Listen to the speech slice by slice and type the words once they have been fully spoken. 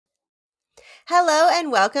Hello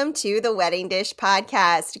and welcome to the Wedding Dish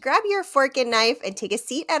Podcast. Grab your fork and knife and take a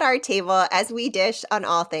seat at our table as we dish on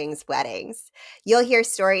all things weddings. You'll hear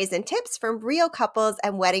stories and tips from real couples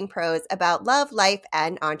and wedding pros about love, life,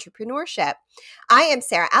 and entrepreneurship. I am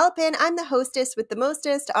Sarah Alpin. I'm the hostess with the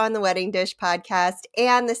mostest on the Wedding Dish Podcast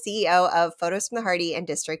and the CEO of Photos from the Harty and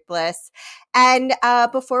District Bliss. And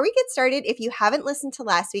before we get started, if you haven't listened to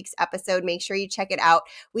last week's episode, make sure you check it out.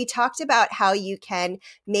 We talked about how you can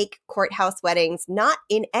make courthouse weddings not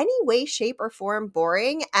in any way, shape, or form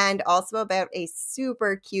boring, and also about a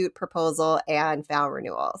super cute proposal and vow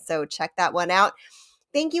renewal. So check that one out.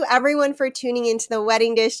 Thank you, everyone, for tuning into the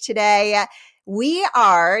Wedding Dish today. We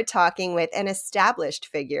are talking with an established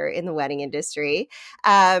figure in the wedding industry.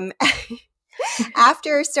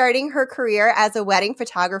 After starting her career as a wedding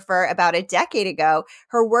photographer about a decade ago,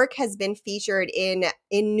 her work has been featured in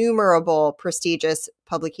innumerable prestigious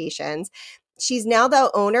publications. She's now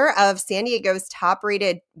the owner of San Diego's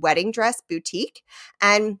top-rated wedding dress boutique,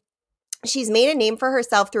 and she's made a name for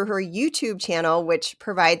herself through her YouTube channel, which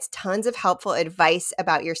provides tons of helpful advice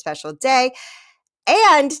about your special day.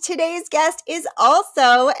 And today's guest is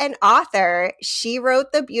also an author. She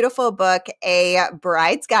wrote the beautiful book, A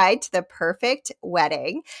Bride's Guide to the Perfect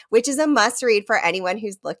Wedding, which is a must-read for anyone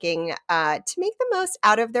who's looking to make the most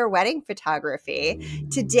out of their wedding photography.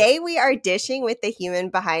 Today, we are dishing with the human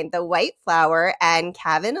behind the white flower and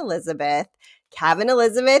Cavin Elizabeth. Cavin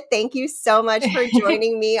Elizabeth, thank you so much for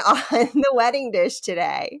joining me on the Wedding Dish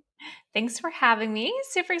today. Thanks for having me.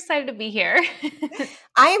 Super excited to be here.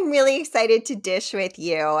 I am really excited to dish with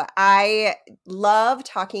you. I love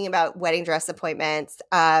talking about wedding dress appointments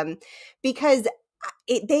because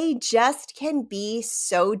they just can be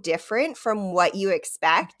so different from what you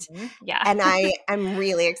expect. Yeah. And I am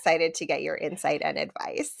really excited to get your insight and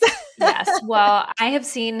advice. Yes. Well, I have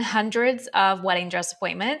seen hundreds of wedding dress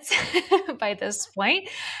appointments by this point.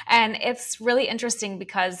 And it's really interesting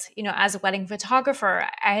because, as a wedding photographer,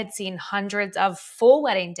 I had seen hundreds of full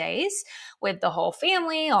wedding days with the whole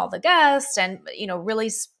family, all the guests, and,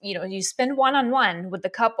 really, you spend one-on-one with the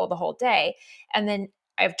couple the whole day. And then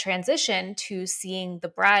I've transitioned to seeing the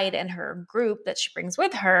bride and her group that she brings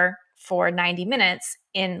with her for 90 minutes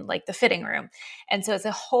in like the fitting room. And so it's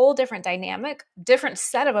a whole different dynamic, different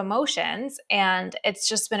set of emotions. And it's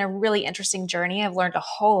just been a really interesting journey. I've learned a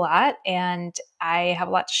whole lot and I have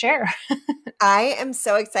a lot to share. I am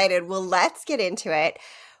so excited. Well, let's get into it.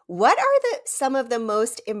 What are some of the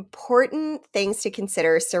most important things to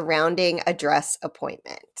consider surrounding a dress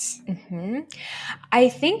appointment? I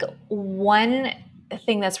think one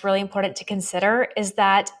thing that's really important to consider is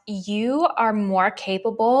that you are more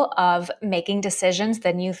capable of making decisions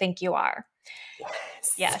than you think you are.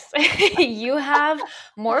 Yes. You have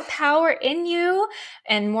more power in you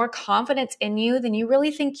and more confidence in you than you really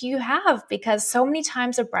think you have, because so many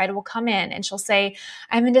times a bride will come in and she'll say,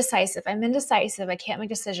 I'm indecisive. I can't make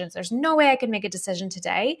decisions. There's no way I can make a decision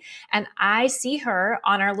today. And I see her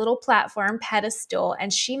on our little platform pedestal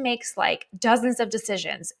and she makes like dozens of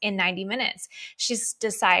decisions in 90 minutes. She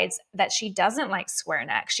decides that she doesn't like square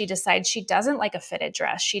neck. She decides she doesn't like a fitted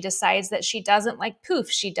dress. She decides that she doesn't like poof.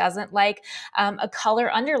 She doesn't like a color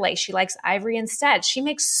underlay. She likes ivory instead. She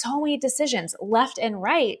makes so many decisions left and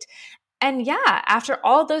right. And yeah, after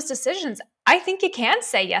all those decisions, I think you can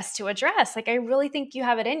say yes to a dress. Like I really think you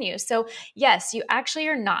have it in you. So yes, you actually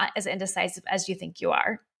are not as indecisive as you think you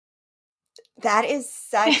are. That is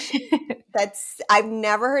I've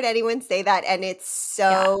never heard anyone say that. And it's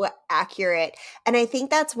so accurate. And I think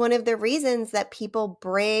that's one of the reasons that people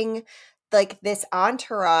bring like this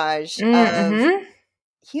entourage of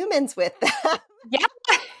humans with them. Yeah,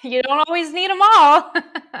 you don't always need them all.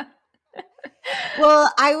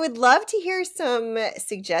 Well, I would love to hear some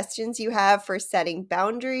suggestions you have for setting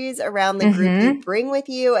boundaries around the group you bring with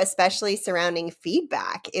you, especially surrounding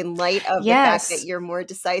feedback in light of the fact that you're more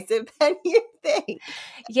decisive than you think.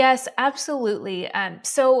 Yes, absolutely.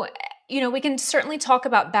 So we can certainly talk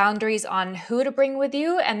about boundaries on who to bring with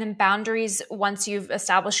you, and then boundaries once you've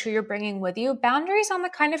established who you're bringing with you, boundaries on the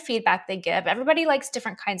kind of feedback they give. Everybody likes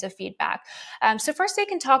different kinds of feedback. So first they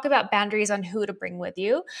can talk about boundaries on who to bring with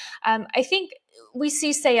you. I think we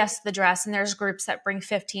see Say Yes to the Dress, and there's groups that bring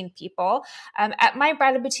 15 people. At my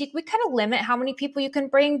bridal boutique, we kind of limit how many people you can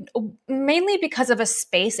bring, mainly because of a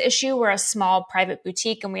space issue. We're a small private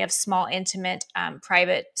boutique, and we have small, intimate,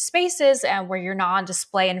 private spaces where you're not on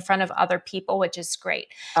display in front of other people, which is great.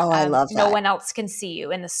 Oh, I love that. No one else can see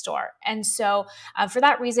you in the store. And so for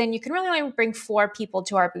that reason, you can really only bring 4 people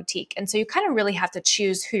to our boutique. And so you kind of really have to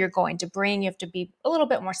choose who you're going to bring. You have to be a little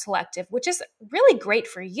bit more selective, which is really great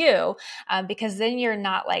for you because because then you're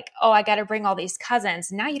not like, oh, I got to bring all these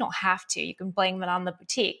cousins. Now you don't have to. You can blame it on the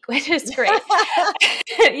boutique, which is great.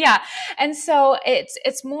 Yeah. And so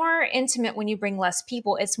it's more intimate when you bring less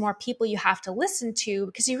people. It's more people you have to listen to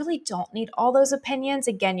because you really don't need all those opinions.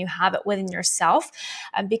 Again, you have it within yourself,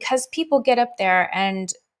 because people get up there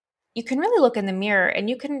and you can really look in the mirror and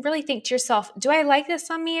you can really think to yourself, do I like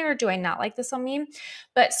this on me or do I not like this on me?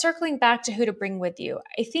 But circling back to who to bring with you,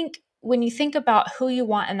 I think when you think about who you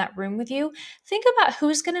want in that room with you, think about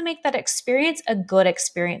who's going to make that experience a good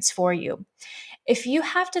experience for you. If you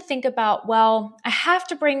have to think about, well, I have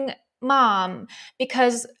to bring mom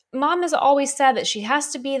because mom has always said that she has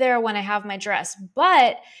to be there when I have my dress.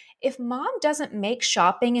 But if mom doesn't make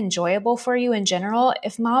shopping enjoyable for you in general,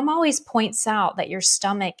 if mom always points out that your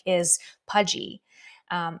stomach is pudgy,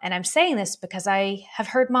 and I'm saying this because I have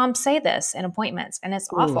heard mom say this in appointments and it's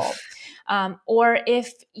awful. Oof. Or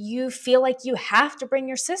if you feel like you have to bring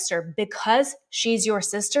your sister because she's your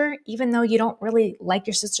sister, even though you don't really like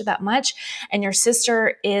your sister that much and your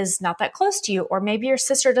sister is not that close to you, or maybe your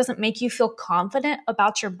sister doesn't make you feel confident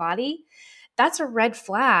about your body, that's a red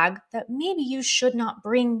flag that maybe you should not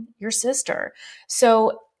bring your sister.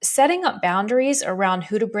 So setting up boundaries around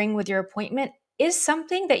who to bring with your appointment is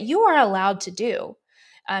something that you are allowed to do.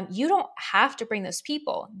 You don't have to bring those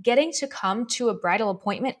people. Getting to come to a bridal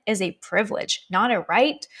appointment is a privilege, not a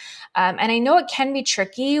right. And I know it can be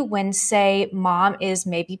tricky when, say, mom is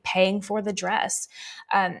maybe paying for the dress.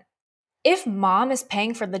 If mom is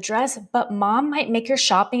paying for the dress, but mom might make your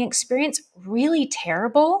shopping experience really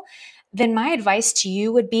terrible, then my advice to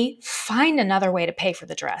you would be find another way to pay for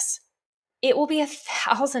the dress. It will be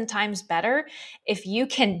 1,000 times better if you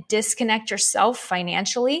can disconnect yourself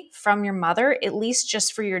financially from your mother, at least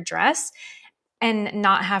just for your dress, and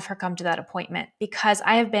not have her come to that appointment. Because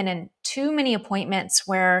I have been in too many appointments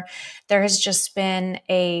where there has just been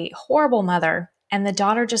a horrible mother and the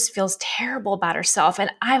daughter just feels terrible about herself.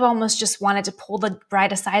 And I've almost just wanted to pull the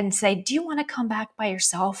bride aside and say, do you want to come back by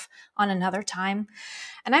yourself on another time?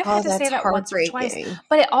 And I've had to say That's that once or twice. heartbreaking.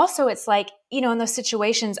 But it's like, in those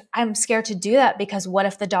situations, I'm scared to do that because what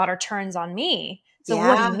if the daughter turns on me? So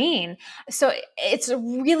what do you mean? So it's a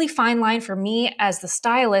really fine line for me as the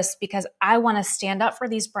stylist because I want to stand up for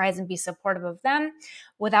these brides and be supportive of them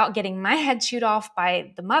without getting my head chewed off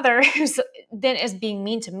by the mother who's then is being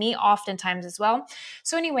mean to me oftentimes as well.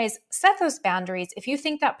 So anyways, set those boundaries. If you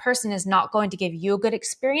think that person is not going to give you a good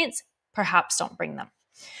experience, perhaps don't bring them.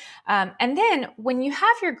 And then when you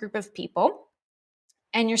have your group of people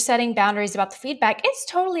and you're setting boundaries about the feedback, it's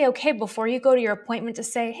totally okay before you go to your appointment to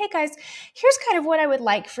say, hey guys, here's kind of what I would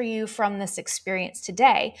like for you from this experience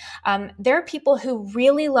today. There are people who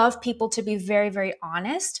really love people to be very, very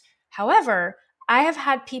honest. However, I have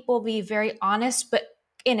had people be very honest, but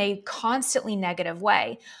in a constantly negative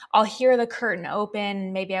way. I'll hear the curtain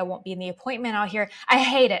open. Maybe I won't be in the appointment. I'll hear, I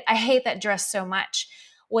hate it. I hate that dress so much,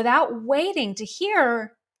 without waiting to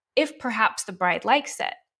hear if perhaps the bride likes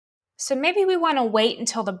it. So maybe we want to wait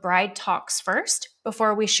until the bride talks first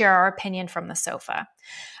before we share our opinion from the sofa.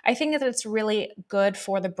 I think that it's really good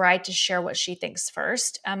for the bride to share what she thinks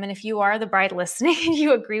first. And if you are the bride listening and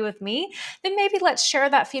you agree with me, then maybe let's share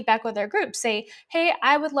that feedback with our group. Say, hey,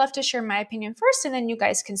 I would love to share my opinion first, and then you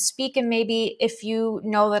guys can speak. And maybe if you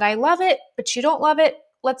know that I love it, but you don't love it,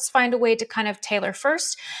 let's find a way to kind of tailor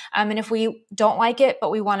first. And if we don't like it,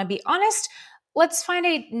 but we want to be honest, let's find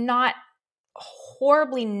a not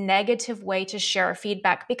horribly negative way to share our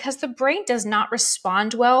feedback, because the brain does not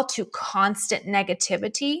respond well to constant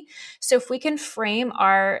negativity. So if we can frame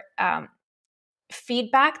our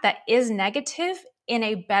feedback that is negative in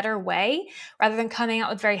a better way, rather than coming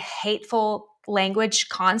out with very hateful language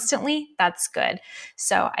constantly, that's good.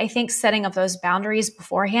 So I think setting up those boundaries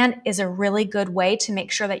beforehand is a really good way to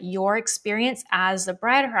make sure that your experience as the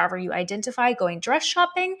bride, or however you identify going dress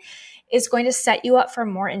shopping, is going to set you up for a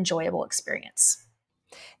more enjoyable experience.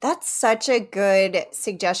 That's such a good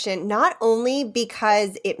suggestion, not only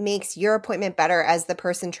because it makes your appointment better as the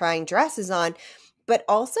person trying dresses on, but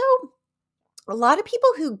also a lot of people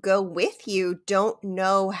who go with you don't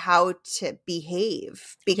know how to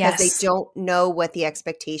behave because they don't know what the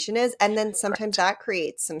expectation is. And then sometimes that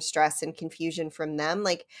creates some stress and confusion from them.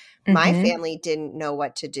 Like my family didn't know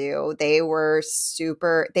what to do. They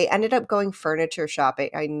ended up going furniture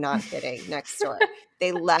shopping. I'm not kidding. Next door.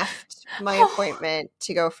 They left my appointment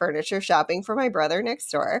to go furniture shopping for my brother next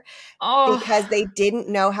door because they didn't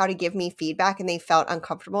know how to give me feedback and they felt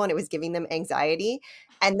uncomfortable and it was giving them anxiety.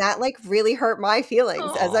 And that like really hurt my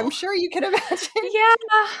feelings, as I'm sure you can imagine.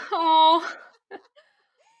 Yeah.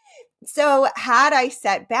 So, had I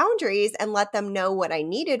set boundaries and let them know what I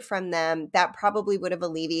needed from them, that probably would have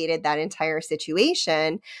alleviated that entire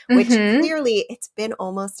situation, which Mm-hmm. clearly it's been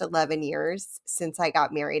almost 11 years since I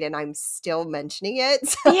got married and I'm still mentioning it.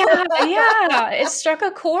 Yeah, So, yeah. It struck a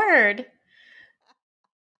chord.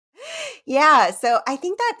 yeah. So, I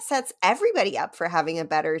think that sets everybody up for having a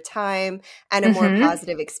better time and a more Mm-hmm.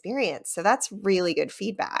 positive experience. So, that's really good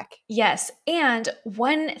feedback. Yes. And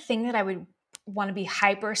one thing that I would want to be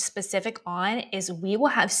hyper specific on is we will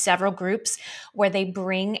have several groups where they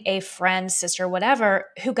bring a friend, sister, whatever,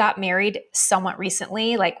 who got married somewhat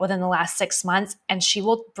recently, like within the last 6 months, and she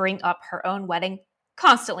will bring up her own wedding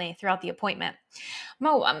constantly throughout the appointment.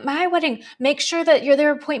 Mo, my wedding, make sure that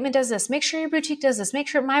their appointment does this. Make sure your boutique does this. Make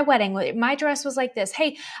sure my wedding, my dress was like this.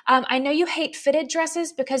 Hey, I know you hate fitted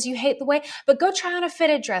dresses because you hate the way, but go try on a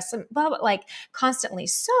fitted dress and blah, blah, like constantly.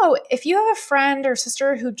 So if you have a friend or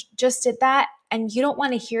sister who just did that and you don't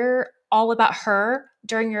want to hear all about her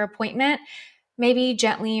during your appointment, maybe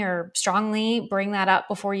gently or strongly bring that up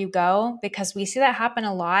before you go, because we see that happen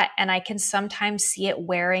a lot and I can sometimes see it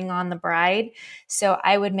wearing on the bride. So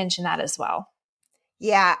I would mention that as well.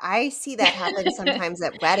 Yeah, I see that happen sometimes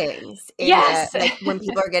at weddings in Yes. like when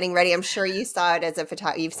people are getting ready. I'm sure you saw it as a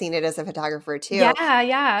you've seen it as a photographer too. Yeah,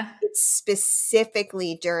 yeah. It's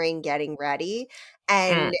specifically during getting ready, Mm.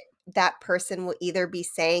 and that person will either be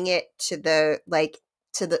saying it to the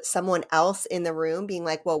someone else in the room being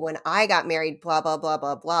like, "Well, when I got married, blah blah blah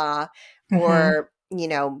blah blah," Mhm. or,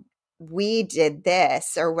 "We did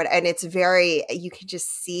this," or what, and it's very you can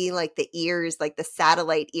just see like the ears, like the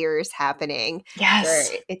satellite ears happening where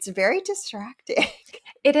Yes. it's very distracting.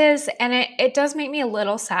 It is, and it does make me a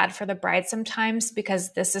little sad for the bride sometimes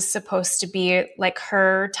because this is supposed to be like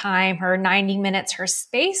her time, her 90 minutes, her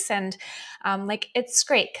space. And like, it's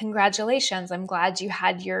great. Congratulations. I'm glad you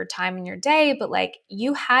had your time in your day, but like,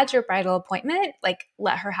 you had your bridal appointment, like,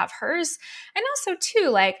 let her have hers. And also, too,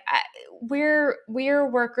 like, we're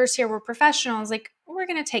workers here, we're professionals. Like, we're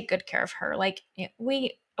going to take good care of her. Like,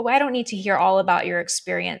 I don't need to hear all about your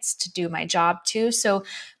experience to do my job, too. So,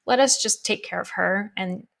 let us just take care of her.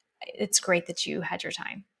 And it's great that you had your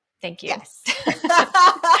time. Thank you. Yes.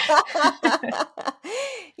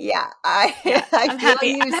 Yeah, I Yeah, I I'm feel happy.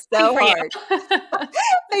 you I'm happy so for you. hard.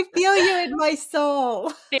 I feel you in my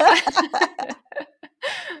soul. Yeah.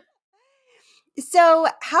 So,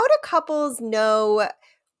 how do couples know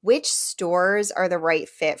which stores are the right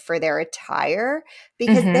fit for their attire?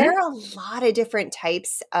 Because there Hmm. are a lot of different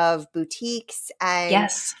types of boutiques, and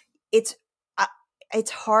Yes. it's uh,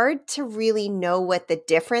 it's hard to really know what the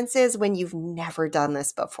difference is when you've never done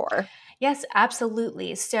this before. Yes,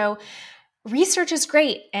 absolutely. So research is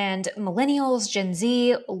great. And millennials, Gen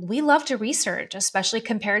Z, we love to research, especially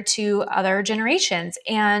compared to other generations.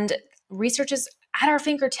 And research is at our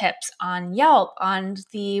fingertips on Yelp, on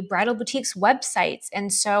the bridal boutiques websites.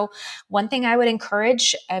 And so, one thing I would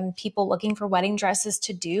encourage people looking for wedding dresses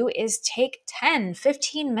to do is take 10,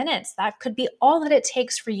 15 minutes. That could be all that it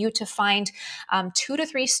takes for you to find 2 to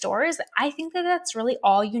 3 stores. I think that that's really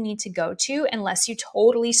all you need to go to, unless you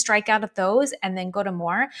totally strike out at those and then go to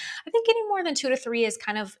more. I think getting more than 2 to 3 is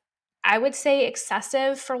kind of, I would say,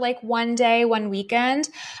 excessive for like one day, one weekend.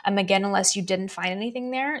 Again, unless you didn't find anything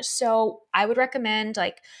there. So I would recommend,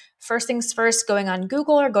 like, first things first, going on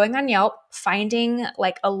Google or going on Yelp, finding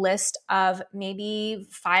like a list of maybe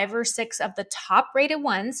 5 or 6 of the top rated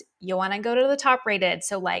ones. You want to go to the top rated.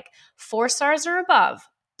 So like 4 stars or above.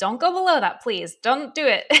 Don't go below that, please. Don't do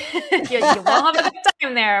it. You won't have a good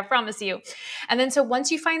time there, I promise you. And then, so once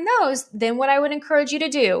you find those, then what I would encourage you to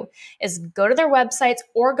do is go to their websites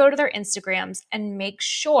or go to their Instagrams and make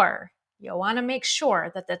sure, you'll want to make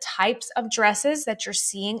sure that the types of dresses that you're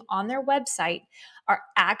seeing on their website are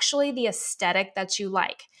actually the aesthetic that you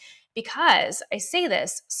like. Because I say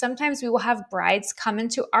this, sometimes we will have brides come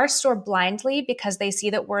into our store blindly because they see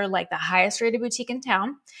that we're like the highest rated boutique in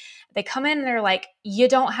town. They come in and they're like, "You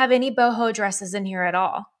don't have any boho dresses in here at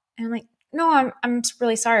all." And I'm like, "No, I'm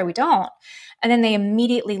really sorry, we don't." And then they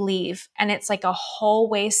immediately leave. And it's like a whole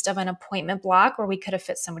waste of an appointment block where we could have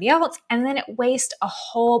fit somebody else. And then it wastes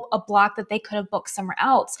a block that they could have booked somewhere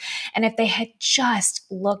else. And if they had just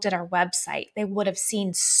looked at our website, they would have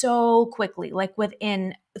seen so quickly, like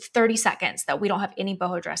within 30 seconds, that we don't have any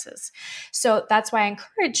boho dresses. So that's why I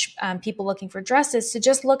encourage people looking for dresses to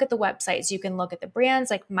just look at the websites. You can look at the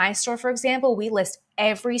brands. Like my store, for example, we list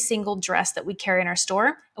every single dress that we carry in our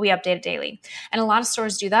store. We update it daily. And a lot of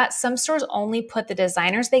stores do that. Some stores only put the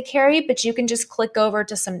designers they carry, but you can just click over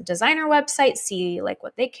to some designer websites, see like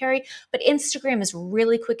what they carry. But Instagram is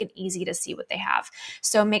really quick and easy to see what they have.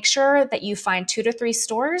 So make sure that you find 2 to 3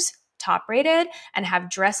 stores. top rated and have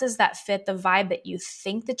dresses that fit the vibe that you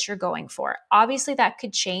think that you're going for. Obviously that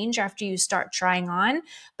could change after you start trying on,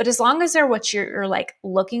 but as long as they're what you're like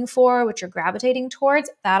looking for, what you're gravitating towards,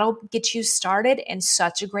 that'll get you started in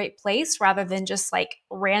such a great place rather than just like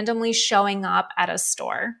randomly showing up at a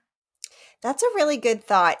store. That's a really good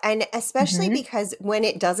thought. And especially Mm-hmm. because when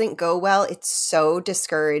it doesn't go well, it's so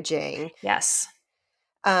discouraging. Yes.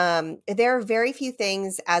 There are very few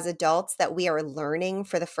things as adults that we are learning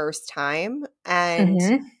for the first time. And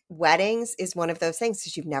Mm-hmm. weddings is one of those things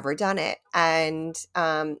because you've never done it. And,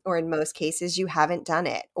 or in most cases, you haven't done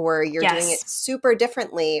it, or you're doing Yes. it super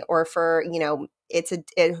differently, or for, it's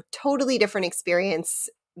a totally different experience,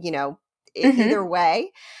 either Mm-hmm.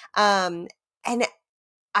 way. And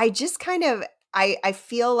I just kind of I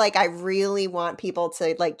feel like I really want people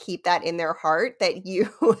to like keep that in their heart that you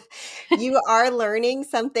you are learning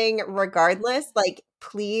something regardless. Like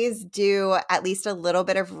please do at least a little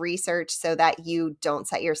bit of research so that you don't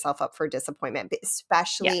set yourself up for disappointment, but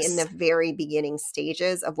especially in the Yes. very beginning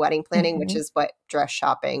stages of wedding planning, which Mm-hmm. is what dress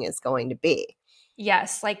shopping is going to be.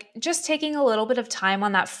 Yes, like just taking a little bit of time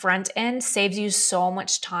on that front end saves you so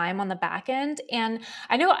much time on the back end. And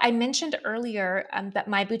I know I mentioned earlier that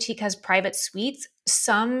my boutique has private suites.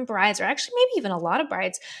 Some brides, or actually maybe even a lot of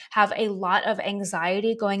brides, have a lot of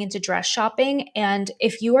anxiety going into dress shopping. And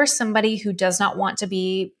if you are somebody who does not want to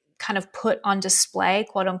be kind of put on display,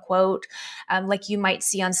 quote unquote, like you might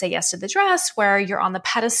see on Say Yes to the Dress, where you're on the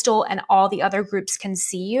pedestal and all the other groups can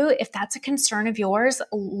see you. If that's a concern of yours,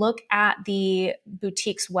 look at the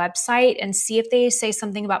boutique's website and see if they say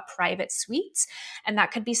something about private suites. And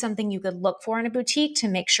that could be something you could look for in a boutique to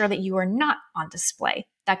make sure that you are not on display.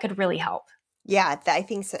 That could really help. Yeah, I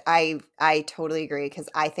think so. I totally agree because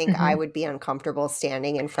I think I Mm-hmm. would be uncomfortable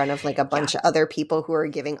standing in front of like a Yeah. bunch of other people who are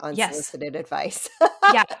giving Yes. unsolicited advice.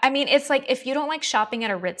 Yeah, I mean, it's like if you don't like shopping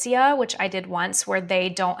at Aritzia, which I did once, where they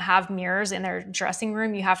don't have mirrors in their dressing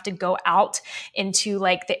room, you have to go out into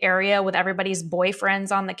like the area with everybody's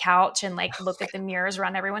boyfriends on the couch and like look at the mirrors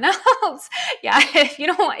around everyone else. Yeah, if you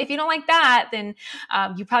don't like that, then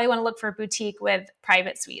you probably want to look for a boutique with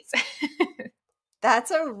private suites.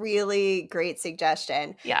 That's a really great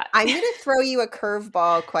suggestion. Yeah. I'm going to throw you a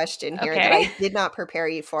curveball question here that Okay. I did not prepare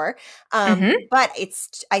you for. Hmm. But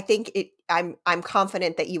I think I'm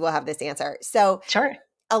confident that you will have this answer. So Sure.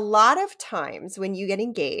 a lot of times when you get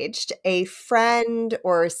engaged, a friend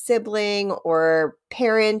or sibling or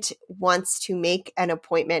parent wants to make an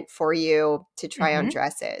appointment for you to try on Hmm.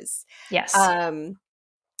 dresses. Yes. Um,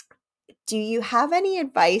 do you have any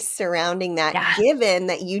advice surrounding that, Yeah. given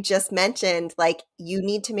that you just mentioned, like, you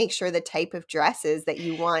need to make sure the type of dresses that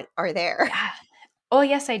you want are there? Yeah. Oh,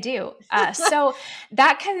 yes, I do. So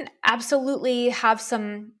that can absolutely have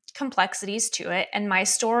some complexities to it. And my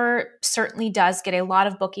store certainly does get a lot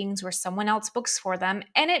of bookings where someone else books for them.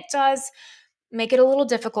 And it does make it a little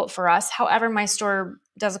difficult for us. However, my store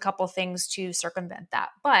does a couple things to circumvent that.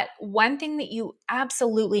 But one thing that you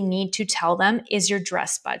absolutely need to tell them is your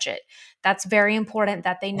dress budget. That's very important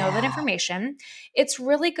that they know that Yeah. information. It's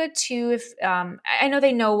really good to, if I know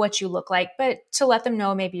they know what you look like, but to let them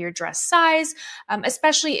know maybe your dress size,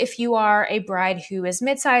 especially if you are a bride who is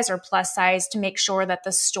mid-size or plus size, to make sure that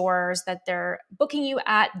the stores that they're booking you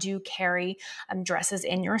at do carry dresses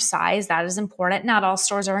in your size. That is important. Not all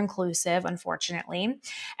stores are inclusive, unfortunately.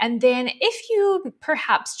 And then if you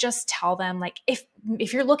perhaps just tell them, like,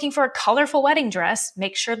 if you're looking for a colorful wedding dress,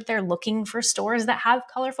 make sure that they're looking for stores that have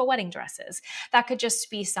colorful wedding dresses. That could just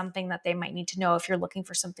be something that they might need to know if you're looking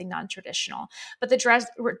for something non-traditional. But the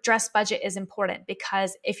dress budget is important,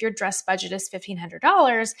 because if your dress budget is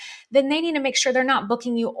 $1,500, then they need to make sure they're not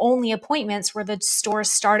booking you only appointments where the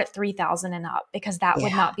stores start at 3,000 and up, because that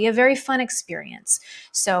would Yeah. not be a very fun experience.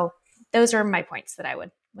 So those are my points that I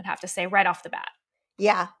would have to say right off the bat.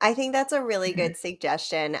 Yeah, I think that's a really Mhm. good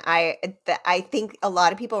suggestion. I think a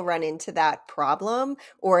lot of people run into that problem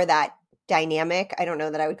or that dynamic. I don't know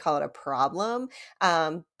that I would call it a problem,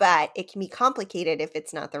 but it can be complicated if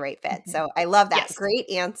it's not the right fit. Mhm. So I love that. Yes. Great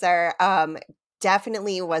answer.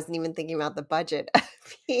 Definitely wasn't even thinking about the budget.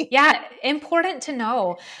 Yeah, important to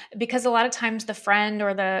know, because a lot of times the friend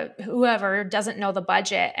or the whoever doesn't know the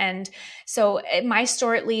budget. And so at my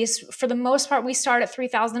store, at least for the most part, we start at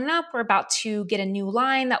 3,000 and up. We're about to get a new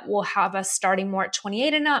line that will have us starting more at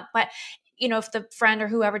 28 and up. But if the friend or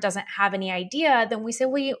whoever doesn't have any idea, then we say,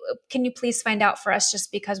 well, can you please find out for us,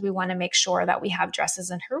 just because we want to make sure that we have dresses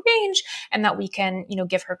in her range and that we can,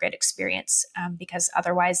 give her great experience. Because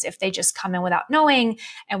otherwise, if they just come in without knowing,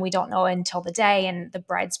 and we don't know until the day, and the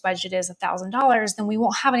bride's budget is $1,000, then we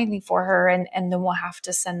won't have anything for her. And then we'll have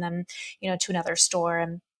to send them, to another store.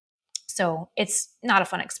 And So it's not a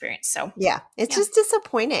fun experience. So Yeah. It's yeah. just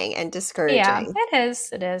disappointing and Yeah, discouraging. it is.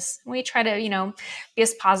 It is. We try to, be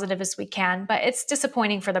as positive as we can, but it's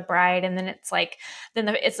disappointing for the bride. And then it's like,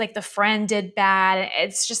 it's like the friend did bad.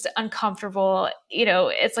 It's just uncomfortable.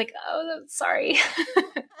 It's like, oh, I'm sorry.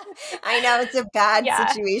 I know it's a bad Yeah.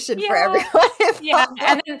 situation for Yeah. everyone Yeah. involved.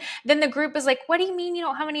 And then the group is like, what do you mean you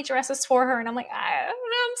don't have any dresses for her? And I'm like, I don't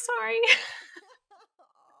know. I'm sorry.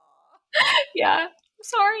 Yeah. I'm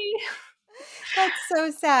sorry. That's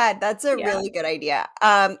so sad. That's a Yeah. really good idea.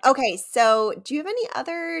 Okay, so do you have any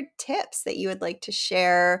other tips that you would like to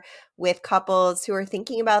share with couples who are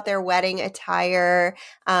thinking about their wedding attire,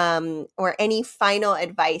 or any final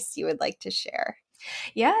advice you would like to share?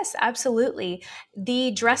 Yes, absolutely.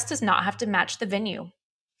 The dress does not have to match the venue.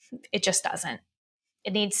 It just doesn't.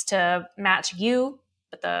 It needs to match you,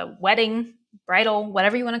 but the wedding, bridal,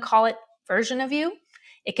 whatever you want to call it, version of you.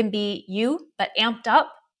 It can be you, but amped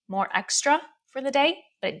up, more extra for the day,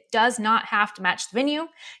 but it does not have to match the venue,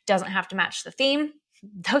 doesn't have to match the theme.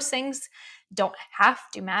 Those things don't have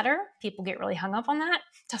to matter. People get really hung up on that.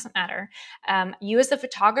 Doesn't matter. You as the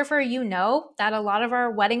photographer, you know that a lot of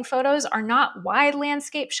our wedding photos are not wide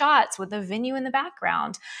landscape shots with the venue in the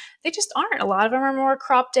background. They just aren't. A lot of them are more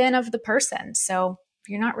cropped in of the person. So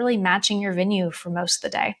you're not really matching your venue for most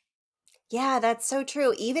of the day. Yeah, that's so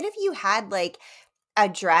true. Even if you had like a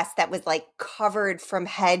dress that was like covered from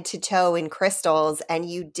head to toe in crystals and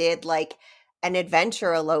you did like an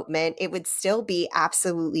adventure elopement, it would still be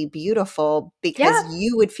absolutely beautiful because Yeah.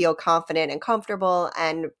 you would feel confident and comfortable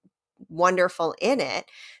and wonderful in it. Yep.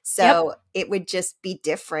 So it would just be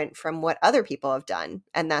different from what other people have done,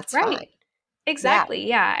 and that's Right. fine. Yeah. Exactly.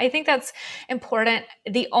 Yeah. I think that's important.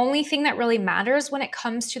 The only thing that really matters when it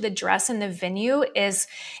comes to the dress and the venue is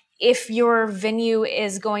if your venue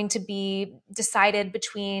is going to be decided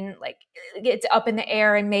between like it's up in the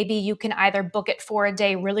air and maybe you can either book it for a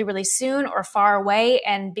day really, really soon or far away.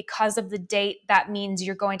 And because of the date, that means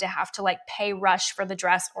you're going to have to like pay rush for the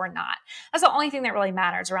dress or not. That's the only thing that really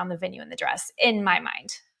matters around the venue and the dress in my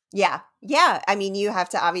mind. Yeah. Yeah. I mean, you have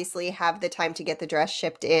to obviously have the time to get the dress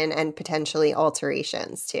shipped in and potentially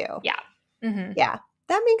alterations too. Yeah. Mm-hmm. Yeah.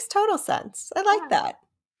 That makes total sense. I like Yeah. that.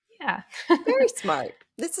 Yeah. Very smart.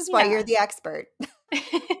 This is why you're Yeah. the expert.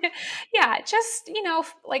 Yeah, just,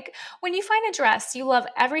 like when you find a dress, you love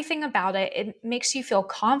everything about it. It makes you feel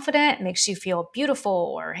confident, makes you feel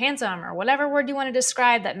beautiful or handsome or whatever word you want to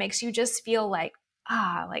describe that makes you just feel like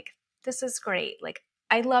this is great. Like,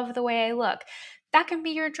 I love the way I look. That can be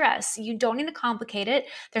your dress. You don't need to complicate it.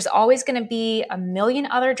 There's always going to be a million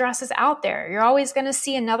other dresses out there. You're always going to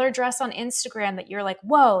see another dress on Instagram that you're like,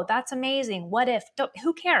 whoa, that's amazing. What if?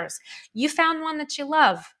 Who cares? You found one that you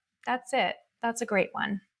love. That's it. That's a great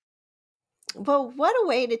one. Well, what a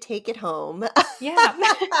way to take it home. Yeah.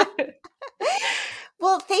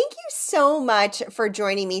 Well, thank you so much for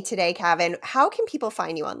joining me today, Cavin. How can people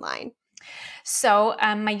find you online? So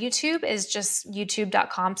my YouTube is just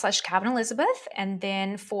youtube.com/Cavin Elizabeth. And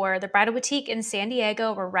then for the Bridal Boutique in San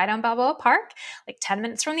Diego, we're right on Balboa Park, like 10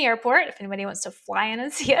 minutes from the airport. If anybody wants to fly in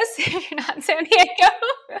and see us, if you're not in San Diego.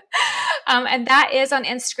 And that is on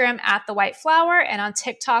Instagram at The White Flower. And on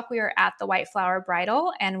TikTok, we are at The White Flower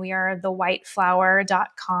Bridal. And we are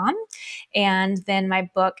thewhiteflower.com. And then my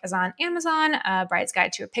book is on Amazon, Bride's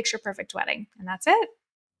Guide to a Picture Perfect Wedding. And that's it.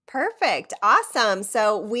 Perfect. Awesome.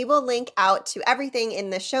 So we will link out to everything in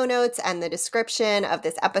the show notes and the description of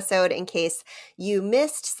this episode in case you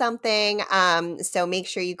missed something. So make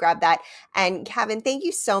sure you grab that. And Cavin, thank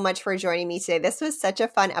you so much for joining me today. This was such a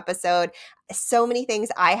fun episode. So many things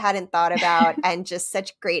I hadn't thought about and just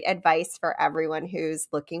such great advice for everyone who's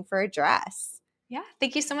looking for a dress. Yeah.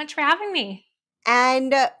 Thank you so much for having me.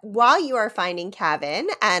 And while you are finding Cavin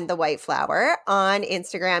and the White Flower on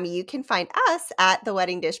Instagram, you can find us at the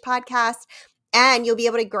Wedding Dish Podcast. And you'll be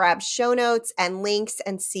able to grab show notes and links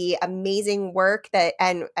and see amazing work that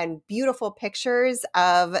and beautiful pictures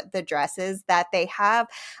of the dresses that they have.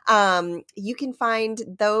 You can find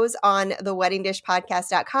those on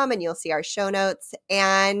theweddingdishpodcast.com and you'll see our show notes.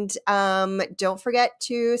 And don't forget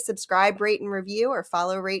to subscribe, rate, and review, or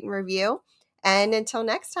follow, rate, and review. And until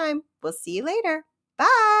next time, we'll see you later.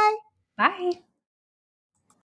 Bye. Bye.